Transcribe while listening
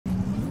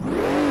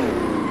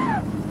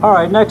All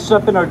right, next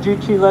up in our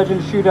GT Legend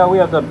shootout, we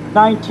have the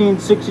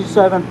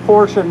 1967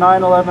 Porsche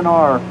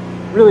 911R.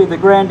 Really the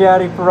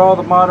granddaddy for all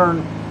the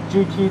modern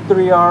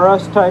GT3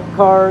 RS type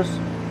cars.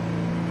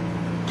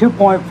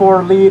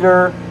 2.4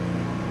 liter,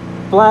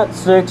 flat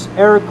six,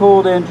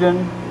 air-cooled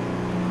engine,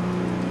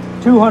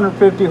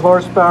 250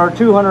 horsepower,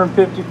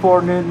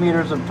 254 newton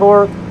meters of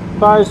torque,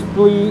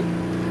 5-speed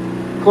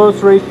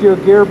close ratio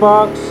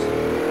gearbox.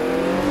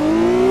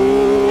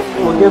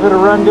 We'll give it a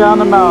run down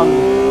the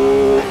mountain.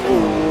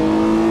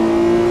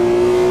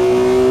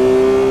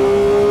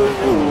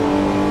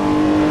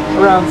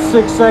 Around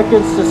 6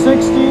 seconds to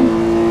 60.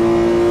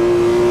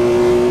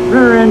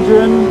 Rear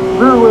engine,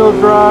 rear wheel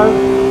drive.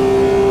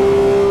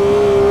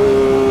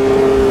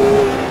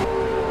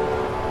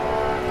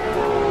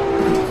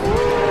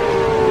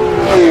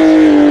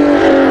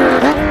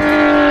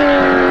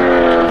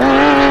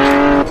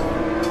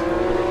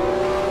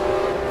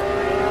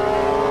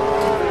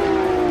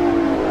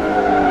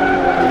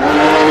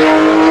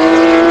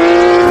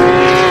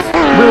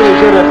 Really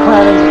good at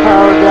planting the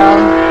power down.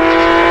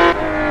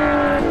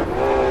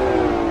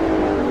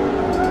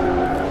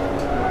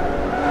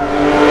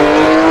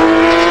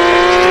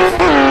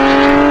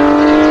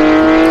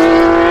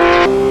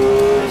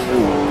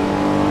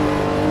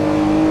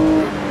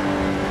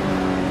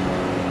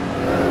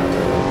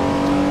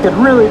 Could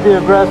really be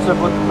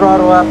aggressive with the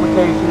throttle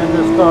application in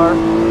this car.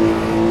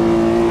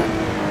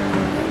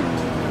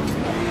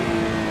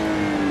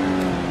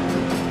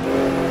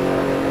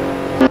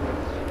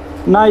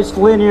 Nice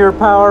linear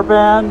power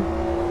band.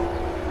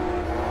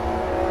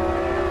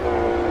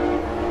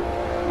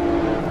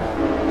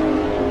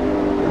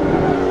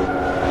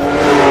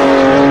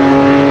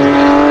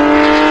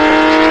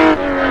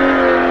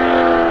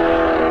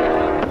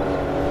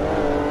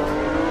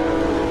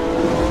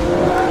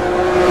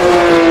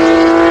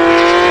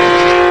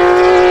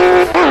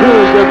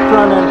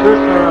 Front end grip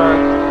for a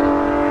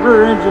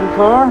rear engine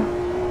car.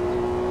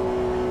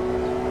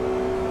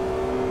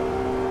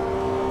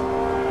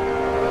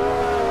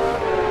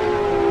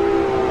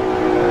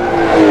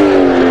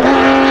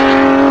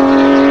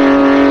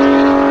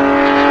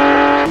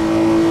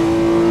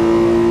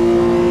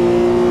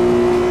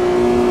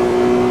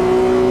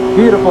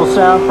 Beautiful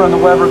sound from the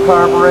Weber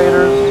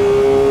carburetors.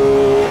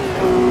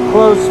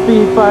 Close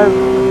speed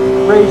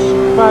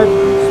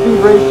 5-speed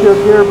ratio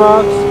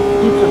gearbox.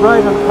 Keeps it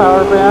right on the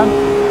power band.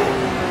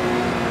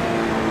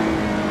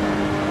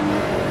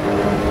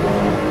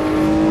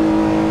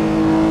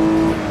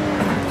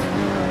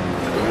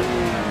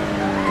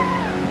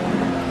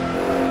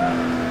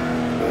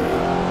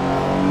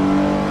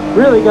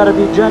 Really got to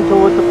be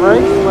gentle with the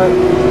brakes, but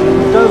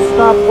it does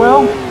stop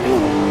well.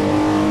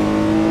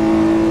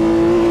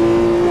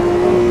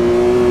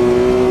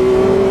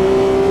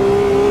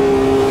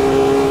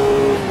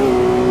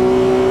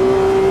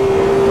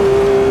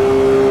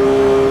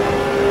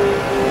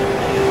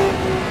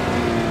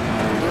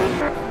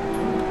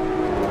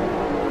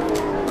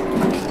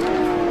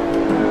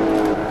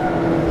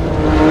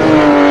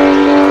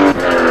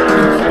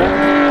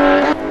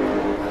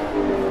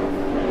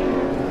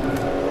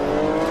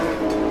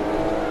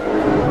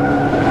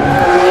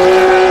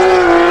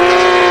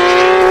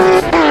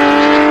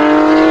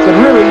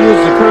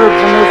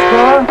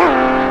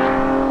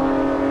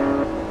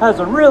 Has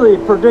a really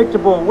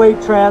predictable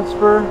weight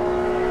transfer.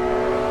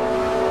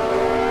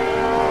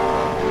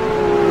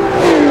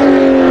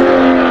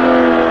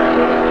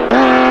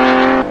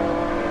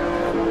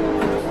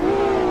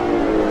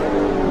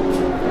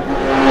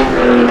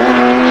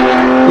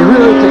 You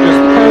really could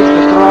just peg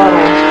the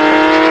throttle.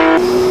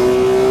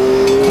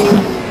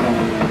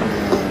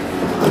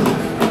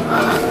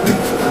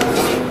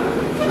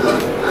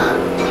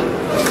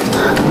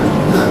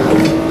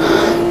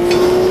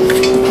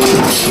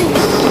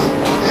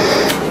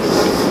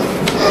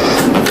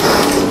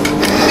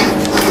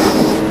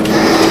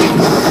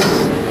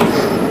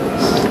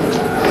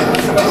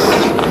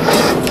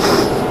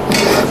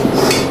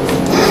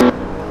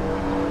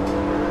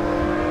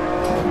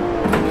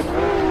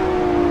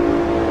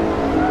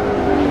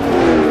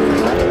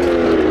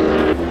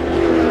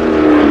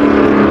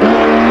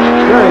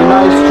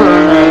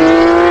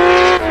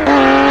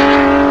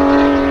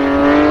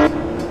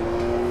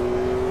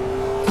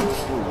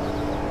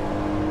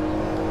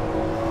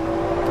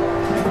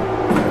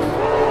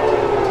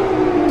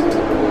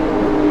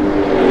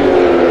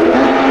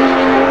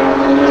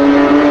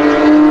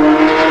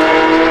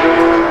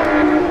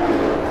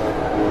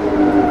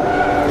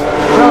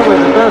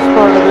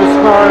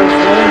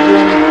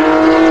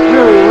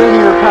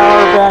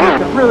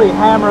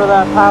 Hammer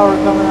that power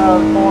coming out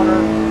of the corner.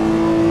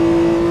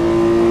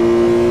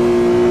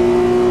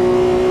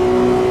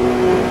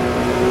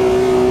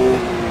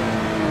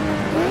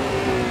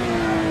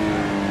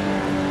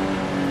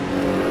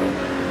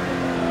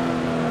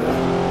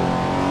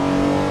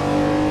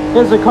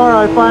 Here's a car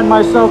I find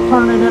myself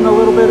turning in a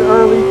little bit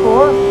early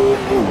for.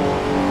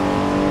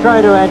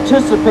 Try to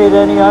anticipate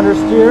any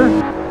understeer.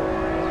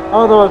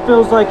 Although it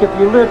feels like if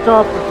you lift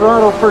off the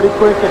throttle pretty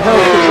quick, it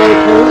helps to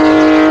rotate.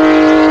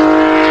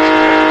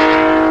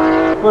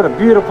 What a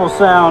beautiful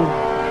sound.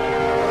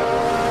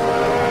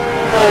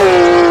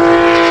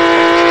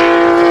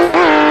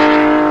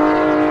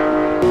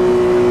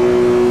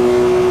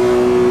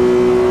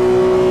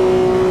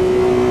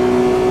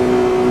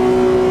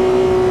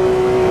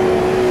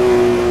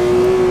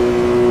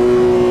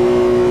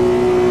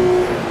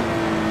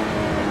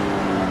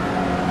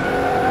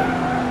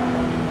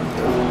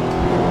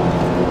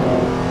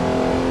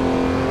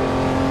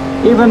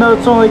 Even though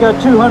it's only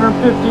got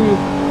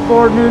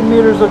 254 Newton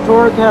meters of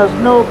torque, has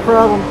no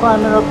problem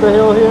climbing up the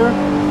hill here.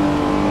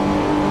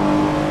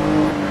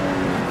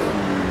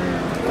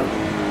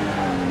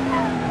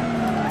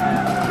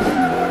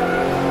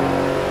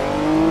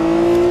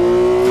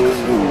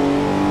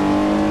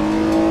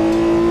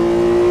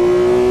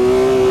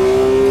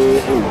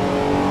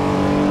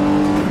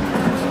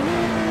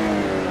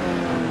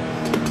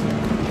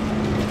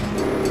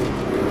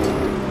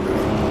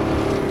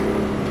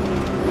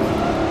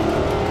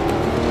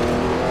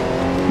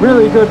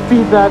 Really good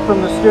feedback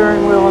from the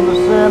steering wheel in the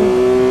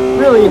sim.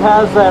 Really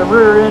has that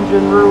rear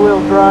engine, rear wheel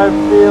drive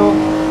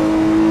feel.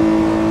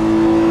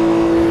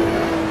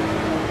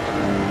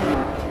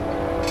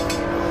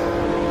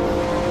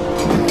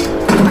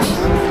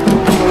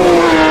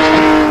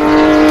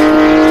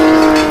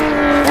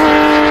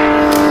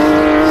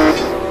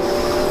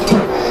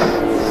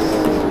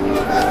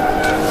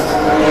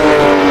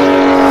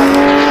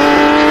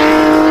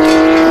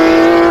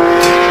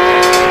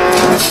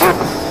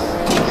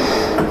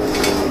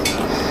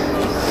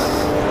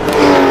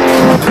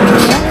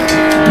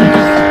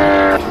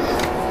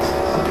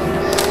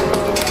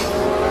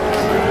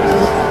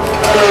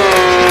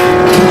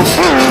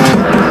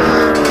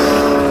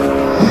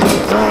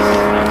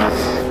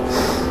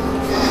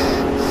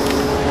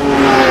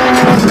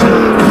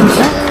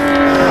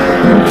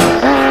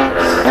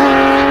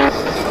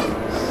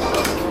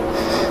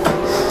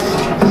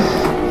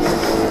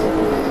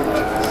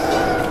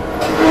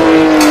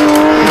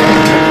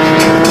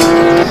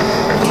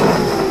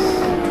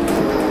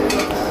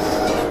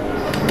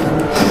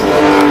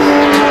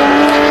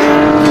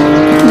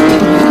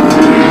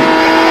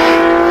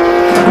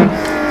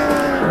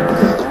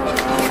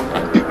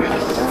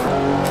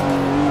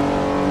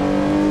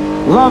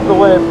 Love the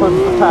way it puts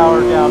the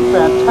power down,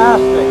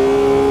 fantastic.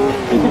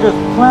 You can just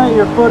plant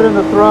your foot in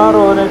the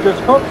throttle and it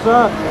just hooks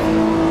up.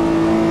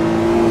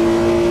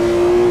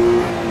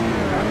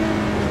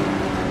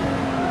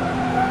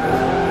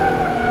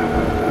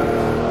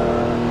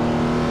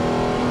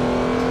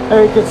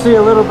 There you can see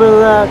a little bit of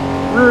that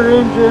rear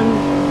engine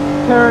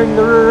carrying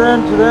the rear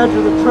end to the edge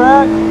of the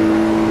track.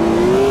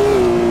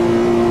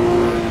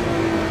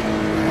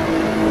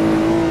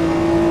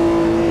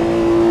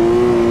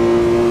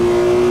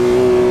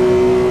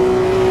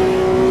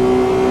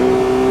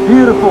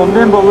 Beautiful,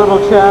 nimble little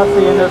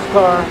chassis in this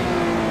car.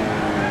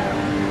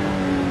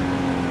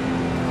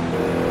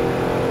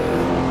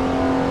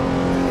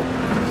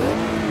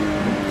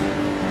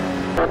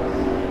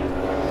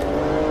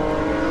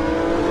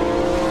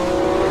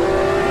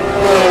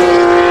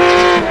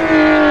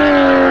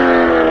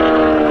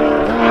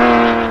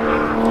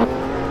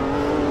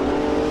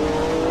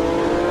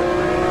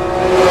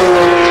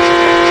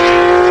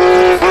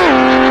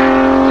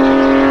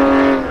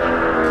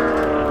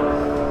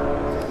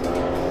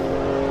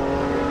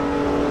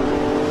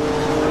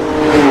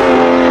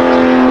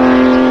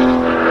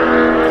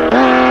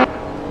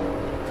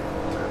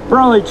 For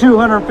only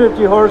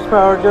 250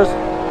 horsepower, just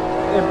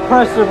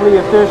impressively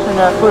efficient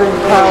at putting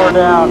power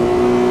down.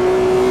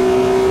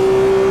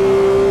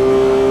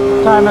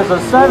 Time is a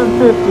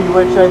 750,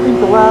 which I think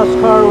the last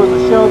car was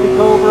a Shelby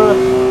Cobra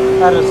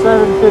at a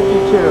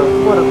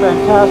 752. What a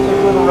fantastic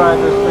little ride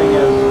this thing is.